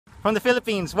From the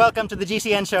Philippines, welcome to the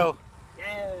GCN Show.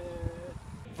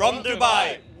 From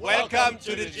Dubai, welcome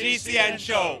to the GCN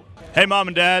Show. Hey Mom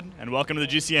and Dad, and welcome to the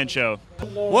GCN Show.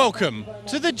 Welcome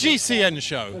to the GCN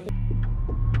Show.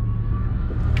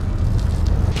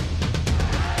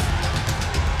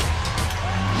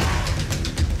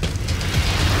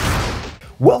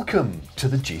 Welcome to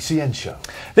the GCN Show.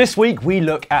 This week we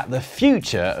look at the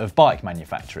future of bike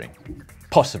manufacturing.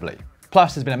 Possibly.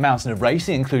 Plus there's been a mountain of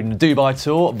racing, including the Dubai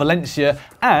Tour, Valencia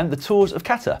and the Tours of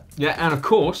Qatar. Yeah, and of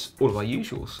course, all of our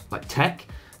usuals, like tech,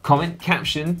 comment,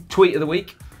 caption, tweet of the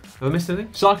week. Have I missed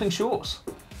anything? Cycling shorts.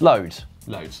 Loads.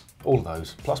 Loads. All of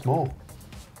those, plus more.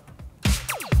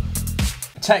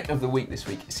 Tech of the week this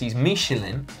week sees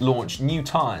Michelin launch new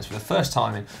tyres for the first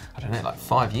time in, I don't know, like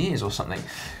 5 years or something.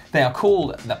 They are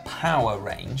called the Power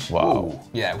Range. Wow. Ooh,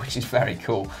 yeah, which is very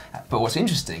cool. But what's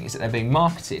interesting is that they're being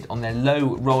marketed on their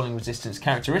low rolling resistance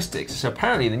characteristics. So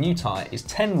apparently the new tyre is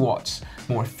 10 watts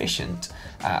more efficient,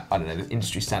 I don't know, the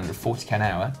industry standard of 40 k an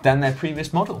hour, than their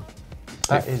previous model.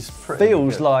 That is pretty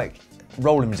Feels good. like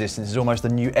rolling resistance is almost the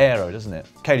new aero, doesn't it?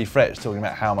 Katie Fret's talking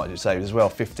about how much it saved as well,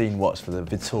 15 watts for the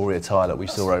Vittoria tyre that we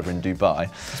saw over in Dubai.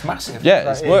 It's massive.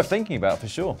 Yeah, it's worth thinking about for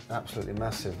sure. Absolutely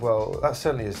massive. Well, that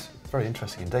certainly is very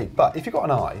interesting indeed. But if you've got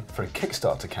an eye for a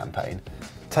Kickstarter campaign,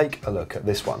 take a look at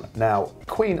this one. Now,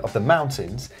 Queen of the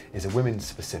Mountains is a women's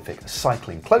specific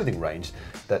cycling clothing range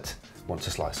that wants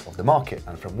a slice of the market.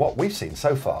 And from what we've seen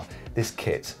so far, this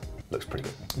kit looks pretty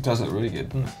good. It does look really good,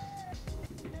 doesn't it?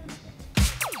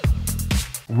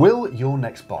 Will your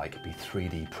next bike be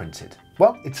 3D printed?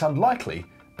 Well, it's unlikely,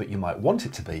 but you might want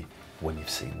it to be when you've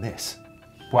seen this.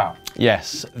 Wow.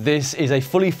 Yes, this is a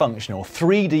fully functional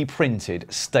 3D printed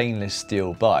stainless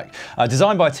steel bike,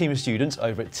 designed by a team of students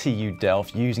over at TU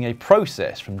Delft using a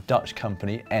process from Dutch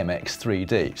company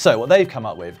MX3D. So what they've come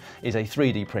up with is a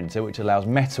 3D printer which allows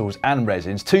metals and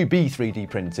resins to be 3D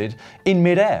printed in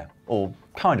mid-air, or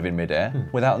kind of in mid-air,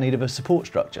 without need of a support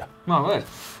structure. My word.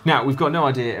 Now, we've got no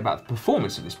idea about the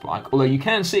performance of this bike, although you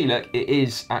can see, look, it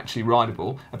is actually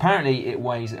rideable. Apparently it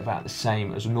weighs about the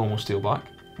same as a normal steel bike,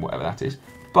 whatever that is.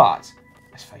 But,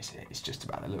 let's face it, it's just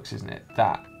about the looks, isn't it?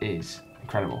 That is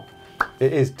incredible.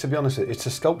 It is, to be honest, it's a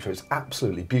sculpture, it's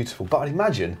absolutely beautiful, but I'd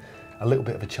imagine a little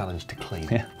bit of a challenge to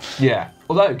clean. Yeah,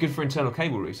 although good for internal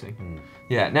cable routing.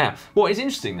 Yeah, now, what is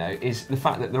interesting though is the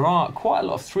fact that there are quite a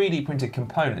lot of 3D printed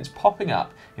components popping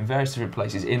up in various different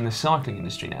places in the cycling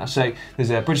industry now. So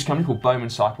there's a British company called Bowman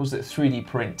Cycles that 3D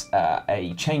print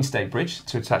a chainstay bridge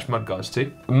to attach mudguards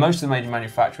to. Most of the major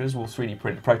manufacturers will 3D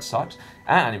print prototypes,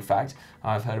 and in fact,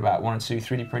 I've heard about 1 or 2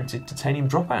 3D printed titanium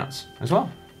dropouts as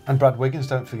well. And Brad Wiggins,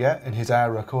 don't forget, in his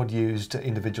hour record used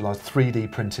individualised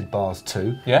 3D printed bars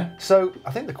too. Yeah. So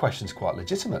I think the question's quite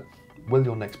legitimate. Will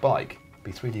your next bike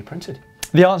be 3D printed?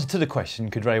 The answer to the question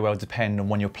could very well depend on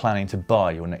when you're planning to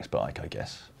buy your next bike, I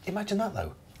guess. Imagine that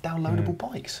though, downloadable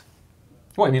bikes.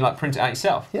 What, you mean like print it out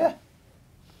yourself? Yeah.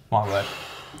 My word.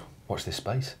 Watch this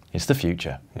space. It's the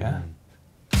future. Yeah.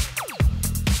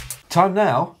 Time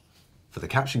now for the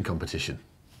caption competition.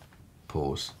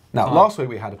 Pause. Now, last week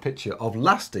we had a picture of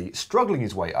Lasty struggling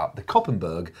his way up the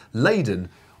Koppenberg laden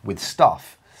with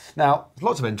stuff. Now, there's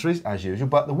lots of entries as usual,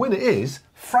 but the winner is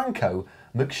Franco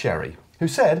McSherry, who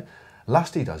said,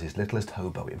 Lasty does his littlest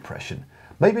hobo impression.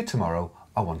 Maybe tomorrow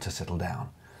I want to settle down.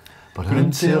 But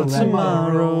until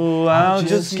tomorrow, I'll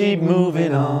just keep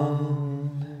moving on.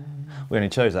 We only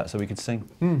chose that so we could sing.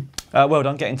 Well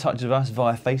done, get in touch with us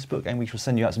via Facebook and we shall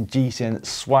send you out some GCN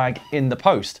swag in the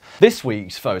post. This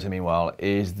week's photo, meanwhile,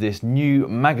 is this new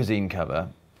magazine cover.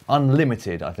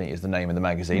 Unlimited, I think is the name of the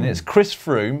magazine. It's Chris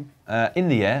Froome in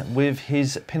the air with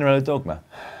his Pinarello Dogma.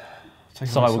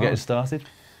 So I will get it started.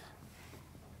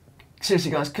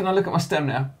 Seriously guys, can I look at my stem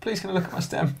now? Please can I look at my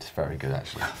stem? it's very good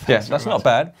actually. Yes, that's not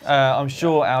bad. I'm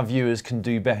sure our viewers can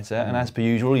do better, and as per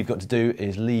usual, all you've got to do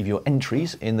is leave your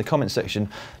entries in the comment section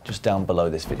just down below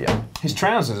this video. His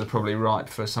trousers are probably right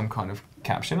for some kind of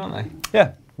caption, aren't they?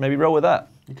 Yeah, maybe roll with that.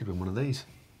 You could win one of these.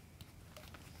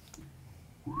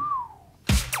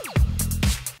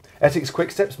 Ethics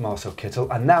Quickstep's Marcel Kittel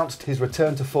announced his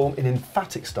return to form in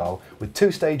emphatic style with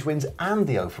 2 stage wins and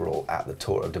the overall at the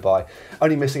Tour of Dubai,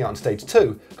 only missing out on stage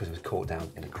 2 because he was caught down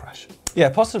in a crash. Yeah,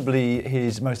 possibly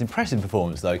his most impressive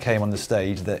performance, though, came on the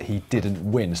stage that he didn't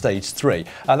win, stage 3.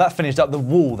 That finished up the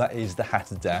wall that is the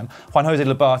Hatter Dam. Juan Jose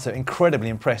Lobato, incredibly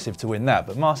impressive to win that,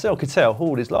 but Marcel Kittel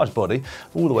hauled his large body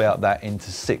all the way up that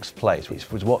into 6th place, which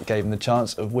was what gave him the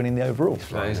chance of winning the overall.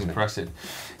 That is impressive.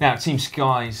 Now, Team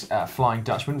Sky's Flying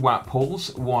Dutchman, Wout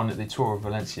Poels, won the Tour of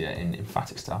Valencia in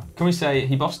emphatic style. Can we say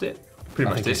he bossed it? Pretty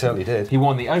much I think he certainly did. He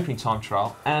won the opening time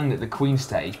trial and the Queen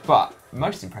stage, but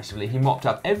most impressively, he mopped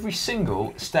up every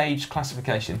single stage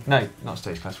classification. No, not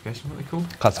stage classification, what are they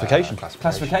called? Classification.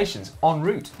 Classifications en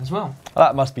route as well.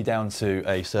 That must be down to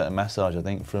a certain massage, I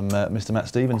think, from Mr. Matt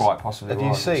Stevens. Quite possibly. Have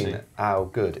you seen how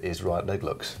good his right leg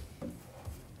looks?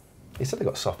 He said they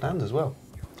got soft hands as well.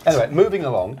 Anyway, moving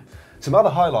along. Some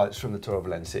other highlights from the Tour of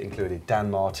Valencia included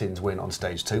Dan Martin's win on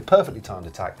stage 2, perfectly timed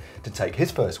attack to take his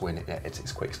first win in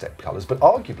Etix's Quick Step colours, but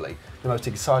arguably the most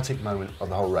exciting moment of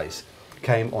the whole race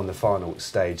came on the final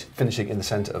stage, finishing in the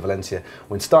centre of Valencia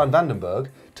when Stein Vandenberg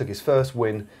took his first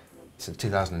win since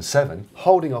 2007,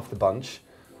 holding off the bunch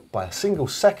by a single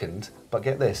second, but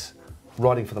get this,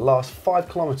 riding for the last 5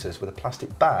 kilometres with a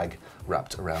plastic bag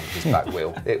wrapped around his back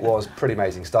wheel. It was pretty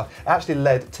amazing stuff. It actually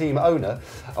led team owner,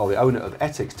 or the owner of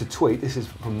Etix, to tweet, this is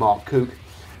from Mark Cook,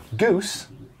 Goose,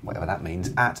 whatever that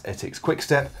means, at Etix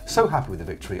Quickstep, so happy with the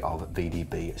victory of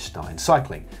VDB Stein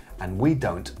Cycling. And we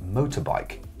don't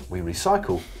motorbike, we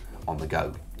recycle on the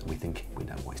go. We think we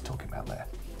know what he's talking about there.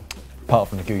 Apart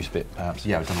from the goose bit, perhaps.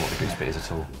 Yeah, we don't know what the goose bit is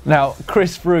at all. Now,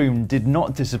 Chris Froome did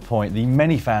not disappoint the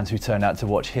many fans who turned out to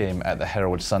watch him at the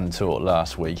Herald Sun Tour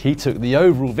last week. He took the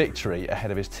overall victory ahead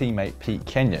of his teammate Pete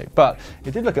Kenyo, but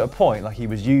it did look at a point like he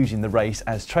was using the race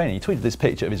as training. He tweeted this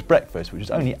picture of his breakfast, which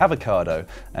was only avocado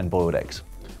and boiled eggs.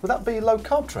 Would that be low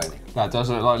carb training? That does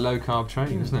look like low carb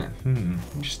training, doesn't it?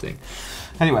 Interesting.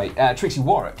 Anyway, Trixie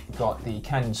Warwick got the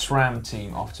Canyon SRAM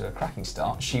team off to a cracking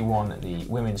start. She won the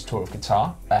Women's Tour of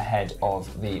Qatar ahead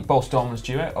of the Bols Dolmans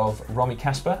duo of Romy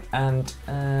Kasper and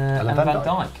Van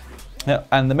Dijk. Yeah,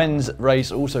 and the men's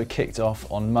race also kicked off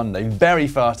on Monday, very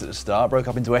fast at the start, broke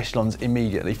up into echelons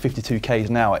immediately, 52 k's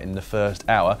an hour in the first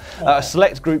hour. A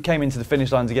select group came into the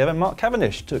finish line together. Mark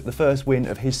Cavendish took the first win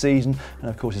of his season,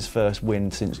 and of course his first win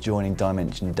since joining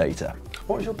Dimension Data.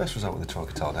 What was your best result with the Tour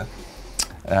of Qatar then?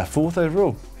 4th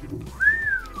overall.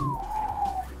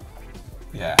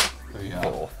 Yeah, there you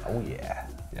go. Oh yeah.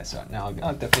 Yes, right. Now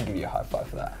I'll definitely give you a high five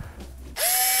for that.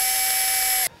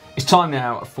 It's time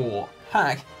now for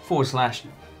hack/bodge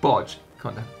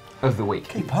of the week.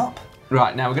 Keep up.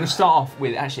 Right, now we're going to start off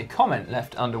with actually a comment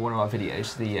left under one of our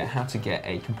videos, the how to get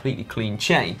a completely clean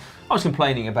chain. I was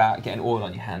complaining about getting oil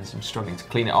on your hands and struggling to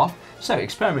clean it off. So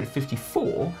Experiment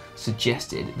 54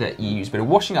 suggested that you use a bit of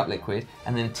washing up liquid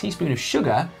and then a teaspoon of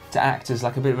sugar to act as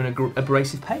like a bit of an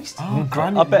abrasive paste. Oh,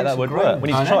 I bet that would work.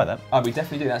 We need to try that. Oh, we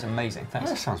definitely do. That's amazing. Thanks.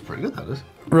 That sounds pretty good, that does.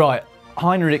 Right,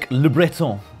 Heinrich Le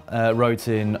Breton wrote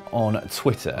in on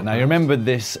Twitter. Now, you remember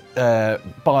this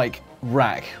bike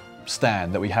rack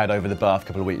stand that we had over the bath a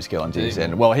couple of weeks ago on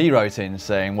GCN? Well, he wrote in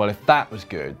saying, well, if that was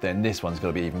good, then this one's got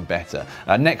to be even better.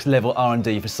 Next level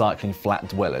R&D for cycling flat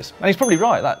dwellers. And he's probably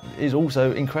right. That is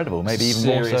also incredible, maybe even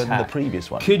more so than the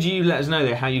previous one. Could you let us know,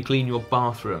 though, how you clean your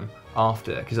bathroom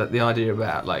after? Because like, the idea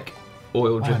about like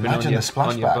oil dripping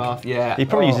on your bath. Yeah. He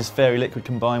probably uses fairy liquid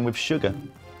combined with sugar.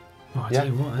 Oh,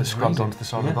 Yeah, it's scrubbed onto the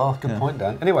side of the bath. Good point,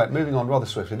 Dan. Anyway, moving on rather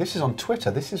swiftly. This is on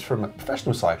Twitter. This is from a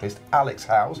professional cyclist, Alex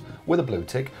Howes, with a blue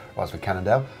tick, rides for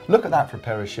Cannondale. Look at that for a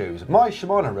pair of shoes. My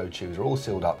Shimano road shoes are all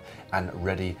sealed up and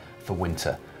ready for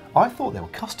winter. I thought they were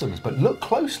customs, but look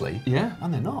closely,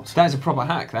 and they're not. That is a proper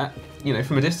hack, that. You know,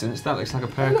 from a distance, that looks like a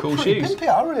pair of cool shoes. Pimpy.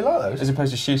 I really like those. As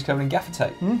opposed to shoes covered in gaffer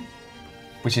tape.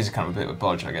 Which is kind of a bit of a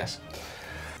bodge, I guess.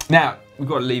 Now, we've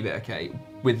got to leave it, okay,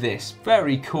 with this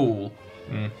very cool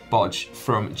bodge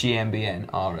from GMBN,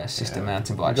 our sister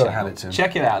mountain bike channel.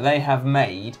 Check it out. They have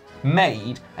made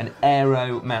an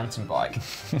aero mountain bike.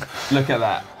 Look at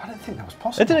that. I don't think that was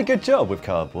possible. They did a good job with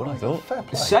cardboard, I thought. Fair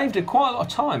play. It saved it quite a lot of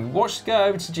time. Go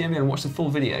over to GMBN and watch the full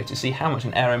video to see how much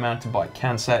an aero mountain bike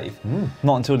can save.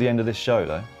 Not until the end of this show,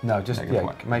 though. No, just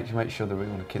make sure that we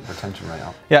want to keep the retention rate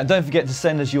up. Yeah, don't forget to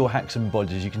send us your hacks and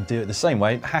bodges. You can do it the same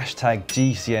way. Hashtag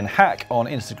GCN Hack on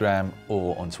Instagram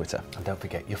or on Twitter. And don't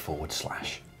forget your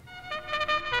 /.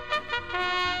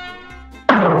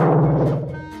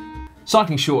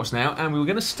 Cycling shorts now, and we were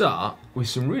going to start with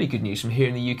some really good news from here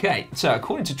in the UK. So,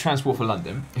 according to Transport for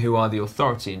London, who are the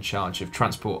authority in charge of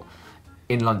transport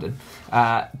in London,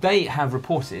 they have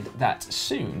reported that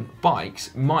soon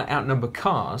bikes might outnumber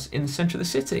cars in the centre of the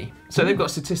city. So they've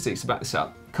got statistics to back this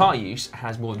up. Car use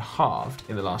has more than halved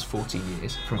in the last 14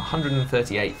 years, from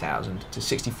 138,000 to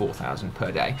 64,000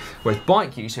 per day, whereas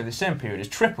bike use over the same period has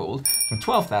tripled from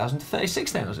 12,000 to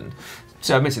 36,000.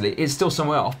 So admittedly, it's still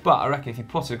somewhere off, but I reckon if you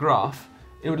plot a graph,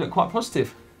 it would look quite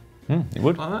positive. It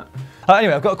would. Like that.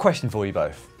 Anyway, I've got a question for you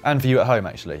both, and for you at home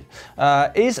actually.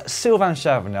 Is Sylvain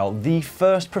Chavanel the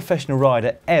first professional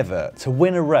rider ever to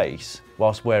win a race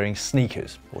whilst wearing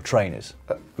sneakers or trainers?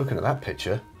 Looking at that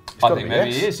picture, I think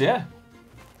maybe he is, yeah.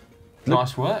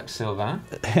 Nice work, Sylvain.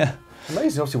 Yeah.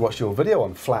 Amazing. Obviously watched your video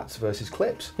on flats versus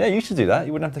clips. Yeah, you should do that.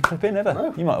 You wouldn't have to clip in ever.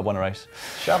 No. You might have won a race.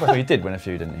 Shabba. Well, you did win a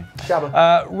few, didn't you?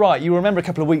 Shabba. Right, you remember a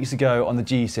couple of weeks ago on the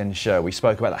GCN show, we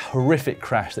spoke about that horrific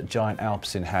crash that Giant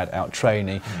Alpecin had out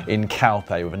training in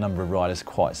Alpe with a number of riders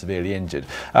quite severely injured.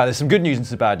 There's some good news and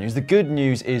some bad news. The good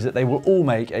news is that they will all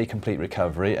make a complete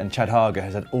recovery, and Chad Hager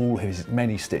has had all his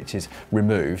many stitches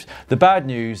removed. The bad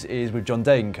news is with John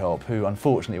Degenkolb, who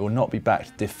unfortunately will not be back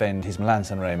to defend his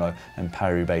Milan-San Remo and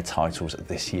Paris-Roubaix titles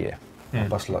this year. Well,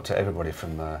 best of luck to everybody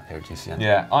from here at GCN.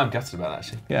 Yeah, I'm gutted about that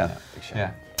actually. Yeah. Big shame.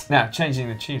 Yeah. Now, changing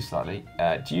the tune slightly,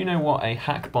 do you know what a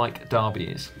hack bike derby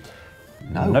is?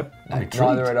 No. Nope. No,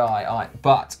 neither had I.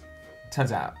 But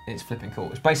turns out it's flipping cool.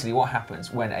 It's basically what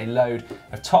happens when a load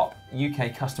of top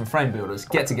UK custom frame builders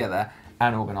get together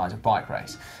and organise a bike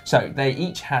race. So they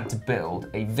each had to build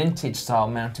a vintage style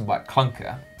mountain bike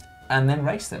clunker and then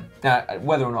race them. Now,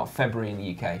 whether or not February in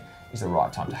the UK is the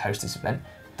right time to host this event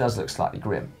does look slightly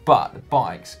grim, but the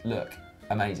bikes look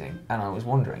amazing, and I was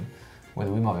wondering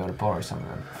whether we might be able to borrow some of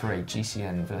them for a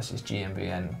GCN versus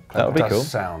GMBN. That would be cool.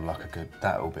 Sound like a good.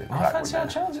 That would be a I crack. fancy our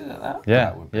wouldn't it? chances at that.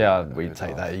 Yeah, would be yeah, a we'd good take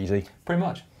laugh. that easy. Pretty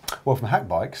much. Well, from hack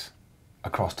bikes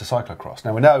across to cyclocross.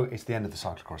 Now we know it's the end of the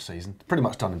cyclocross season, pretty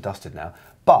much done and dusted now.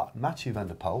 But Mathieu van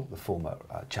der Poel, the former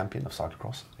champion of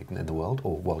cyclocross in the world,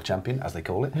 or world champion as they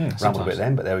call it, rambled a bit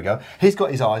then, but there we go. He's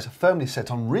got his eyes firmly set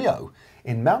on Rio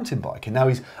in mountain biking. Now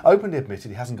he's openly admitted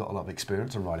he hasn't got a lot of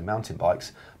experience on riding mountain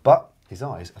bikes, but his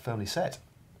eyes are firmly set.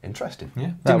 Interesting.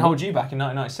 Yeah. Didn't hold you back in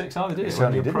 1996 either, did it? Certainly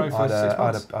When you were didn't. pro for 6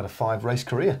 months. I had a 5-race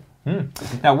career.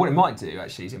 Now, what it might do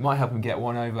actually is it might help him get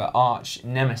one over arch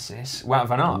nemesis Wout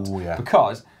van Aert. Ooh, yeah.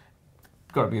 Because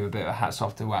got to give a bit of a hats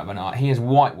off to Wout van Aert. He has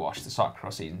whitewashed the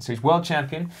cyclocross season. So he's world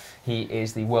champion. He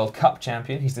is the World Cup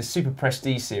champion. He's the Super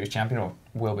Prestige Series champion, or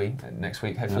will be next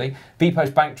week hopefully.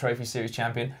 B-Post Bank Trophy Series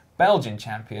champion. Belgian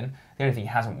champion. The only thing he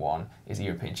hasn't won is the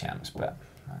European champs. But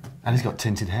And he's got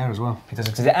tinted hair as well. he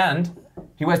doesn't. And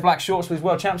he wears black shorts with his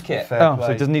world champs kit. Fair Oh, play.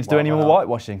 so he doesn't need to do any more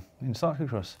whitewashing in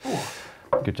cyclocross.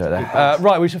 Good joke there.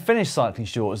 Right, we should finish cycling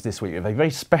shorts this week with a very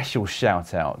special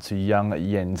shout out to young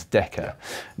Jens Decker.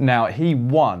 Now, he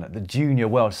won the Junior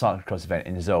World Cyclocross event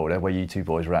in Zolder, where you two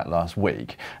boys were at last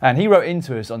week. And he wrote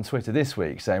into us on Twitter this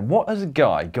week saying, what has a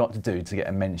guy got to do to get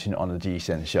a mention on the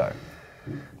GCN show?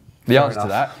 The Fair answer to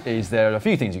enough. that is there are a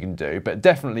few things you can do, but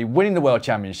definitely winning the World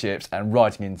Championships and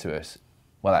writing into us.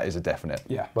 Well, that is a definite.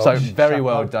 Yeah. So Well, very chapeau.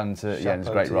 well done to Jens,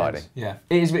 Chapeau great to riding. Jens. Yeah.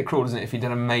 It is a bit cruel, isn't it? If he'd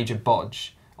done a major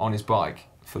bodge on his bike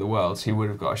for the Worlds, he would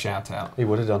have got a shout out. He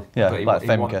would have done. Yeah, But he, like he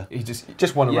Femke. He just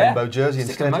Just won a rainbow jersey stick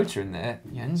instead. a motor in there,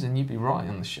 Jens, and you'd be right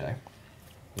on the show.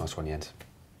 Nice one, Jens.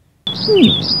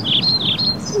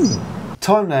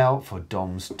 Time now for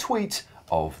Dom's tweet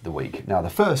of the week. Now, the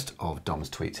first of Dom's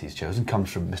tweets he's chosen comes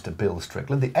from Mr. Bill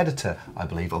Strickland, the editor, I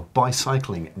believe, of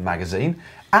Bicycling magazine,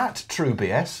 at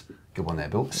TrueBS, good one there,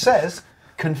 Bill, says,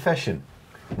 confession,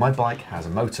 my bike has a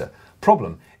motor.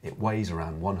 Problem, it weighs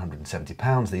around 170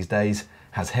 pounds these days,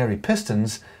 has hairy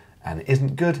pistons, and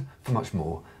isn't good for much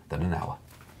more than an hour.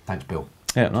 Thanks, Bill.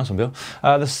 Yeah, nice one, Bill.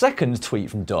 The second tweet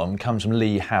from Dom comes from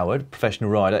Lee Howard, professional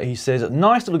rider. He says,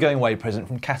 nice little going away present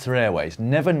from Qatar Airways.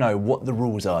 Never know what the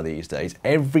rules are these days.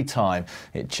 Every time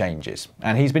it changes.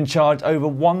 And he's been charged over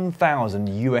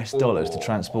 $1,000 US to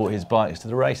transport his bikes to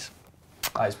the race.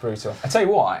 That is brutal. I tell you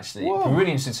what, actually, it'd be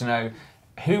really interested to know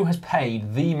who has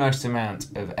paid the most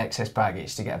amount of excess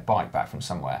baggage to get a bike back from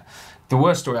somewhere. The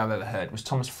worst story I've ever heard was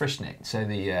Thomas Frischnick, so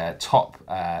the top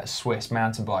Swiss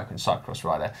mountain biker and cyclocross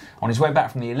rider. On his way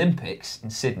back from the Olympics in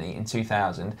Sydney in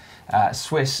 2000,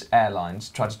 Swiss Airlines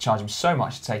tried to charge him so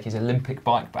much to take his Olympic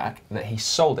bike back that he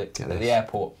sold it at the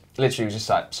airport. Literally, was just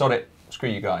like, sold it, screw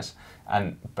you guys.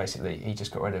 And basically, he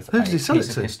just got rid of Who a did he sell piece it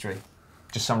of to? history.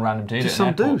 Just some random dude Just at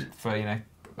an some airport dude? for, you know,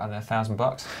 I don't know,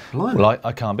 $1,000. Blimey. Well,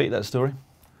 I can't beat that story.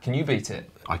 Can you beat it?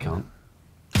 I can't.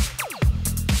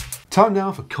 Time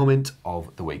now for comment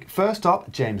of the week. First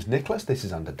up, James Nicholas. This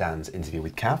is under Dan's interview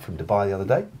with Cav from Dubai the other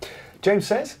day. James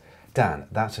says, Dan,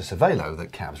 that's a Cervelo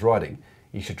that Cav's riding.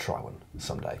 You should try one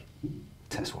someday.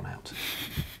 Test one out.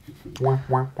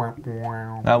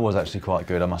 That was actually quite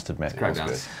good, I must admit. Great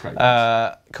dance. Great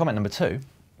dance. Comment number 2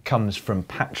 comes from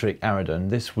Patrick Aradon.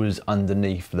 This was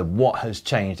underneath the What Has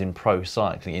Changed in Pro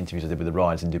Cycling interviews I did with the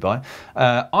riders in Dubai.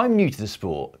 I'm new to the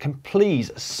sport. Can please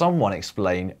someone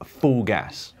explain full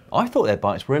gas? I thought their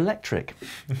bikes were electric.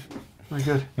 Very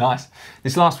good. Nice.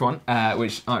 This last one,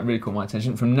 which really caught my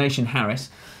attention, from Nation Harris.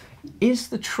 Is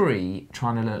the tree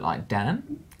trying to look like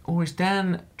Dan, or is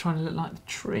Dan trying to look like the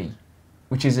tree?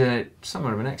 Which is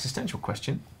somewhat of an existential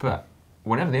question, but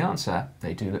whatever the answer,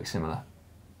 they do look similar.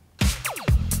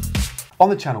 On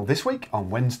the channel this week,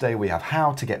 on Wednesday, we have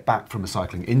how to get back from a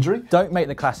cycling injury. Don't make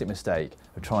the classic mistake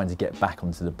of trying to get back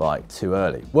onto the bike too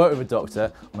early. Work with a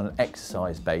doctor on an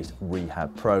exercise-based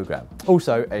rehab program.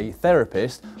 Also, a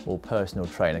therapist or personal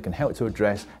trainer can help to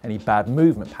address any bad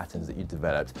movement patterns that you've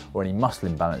developed or any muscle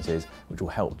imbalances, which will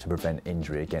help to prevent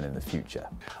injury again in the future.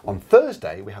 On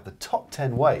Thursday, we have the top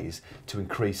 10 ways to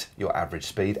increase your average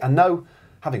speed. And no,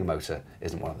 having a motor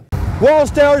isn't one of them.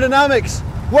 Whilst aerodynamics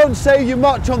won't save you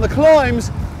much on the climbs,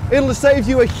 it'll save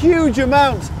you a huge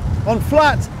amount on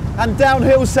flat and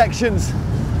downhill sections.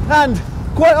 And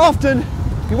quite often,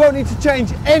 you won't need to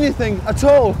change anything at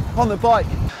all on the bike.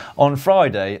 On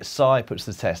Friday, Cy puts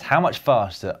to the test how much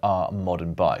faster are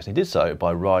modern bikes. He did so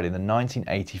by riding the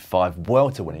 1985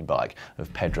 Vuelta-winning bike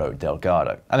of Pedro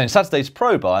Delgado. And then Saturday's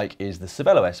pro bike is the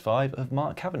Cervelo S5 of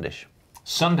Mark Cavendish.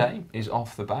 Sunday is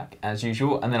off the back as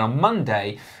usual, and then on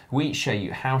Monday we show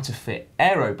you how to fit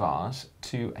aero bars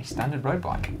to a standard road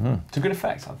bike. To good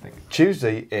effect, I think.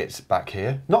 Tuesday, it's back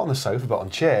here, not on the sofa but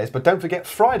on chairs. But don't forget,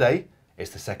 Friday,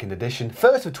 it's the second edition,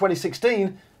 first of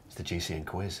 2016, it's the GCN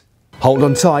quiz. Hold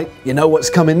on tight, you know what's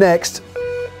coming next.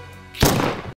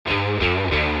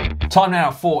 Time now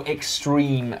for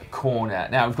Extreme Corner.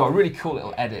 Now we've got a really cool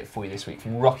little edit for you this week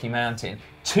from Rocky Mountain.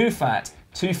 Too fat,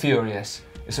 too furious.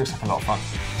 This looks like a lot of fun.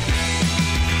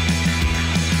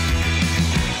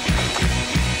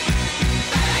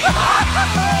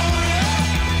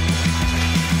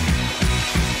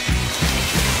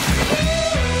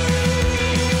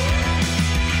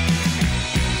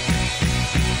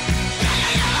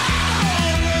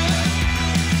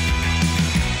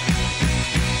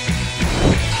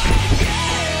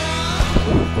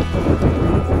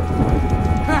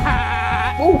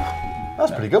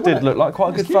 That's pretty good, Did wasn't it? look like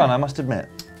quite a good fun, I must admit.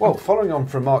 Well, following on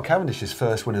from Mark Cavendish's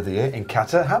first win of the year in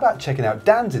Qatar, how about checking out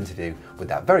Dan's interview with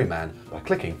that very man by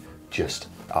clicking just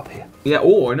up here. Yeah,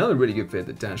 or another really good vid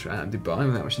that Dan shot out in Dubai,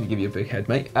 without wishing to give you a big head,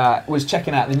 mate, was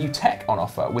checking out the new tech on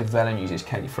offer with Velo News'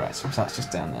 Katie Fretz. So that's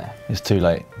just down there. It's too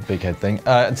late, big head thing.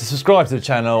 And to subscribe to the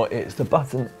channel, it's the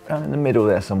button down in the middle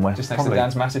there somewhere. Just next to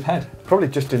Dan's massive head. Probably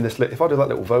just in this, if I do that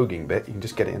little voguing bit, you can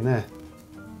just get it in there.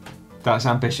 That's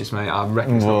ambitious, mate. I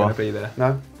reckon it's not going to be there.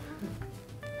 No?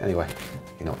 Anyway,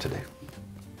 you know what to do.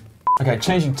 Okay,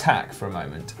 changing tack for a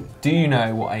moment. Do you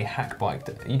know what a hack bike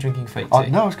does? Are you drinking fake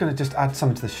tea? No, I was going to just add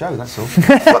something to the show, that's all.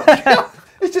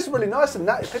 It's just really nice and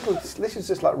that. This is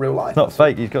just like real life. It's not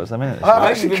fake, you've got some in it.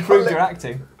 I've You've improved your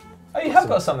acting. Oh, you have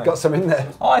got something. Got some in there.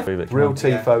 Real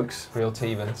tea, folks. Real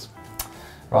Tevens.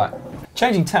 Right.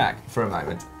 Changing tack for a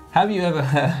moment. Have you ever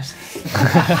heard?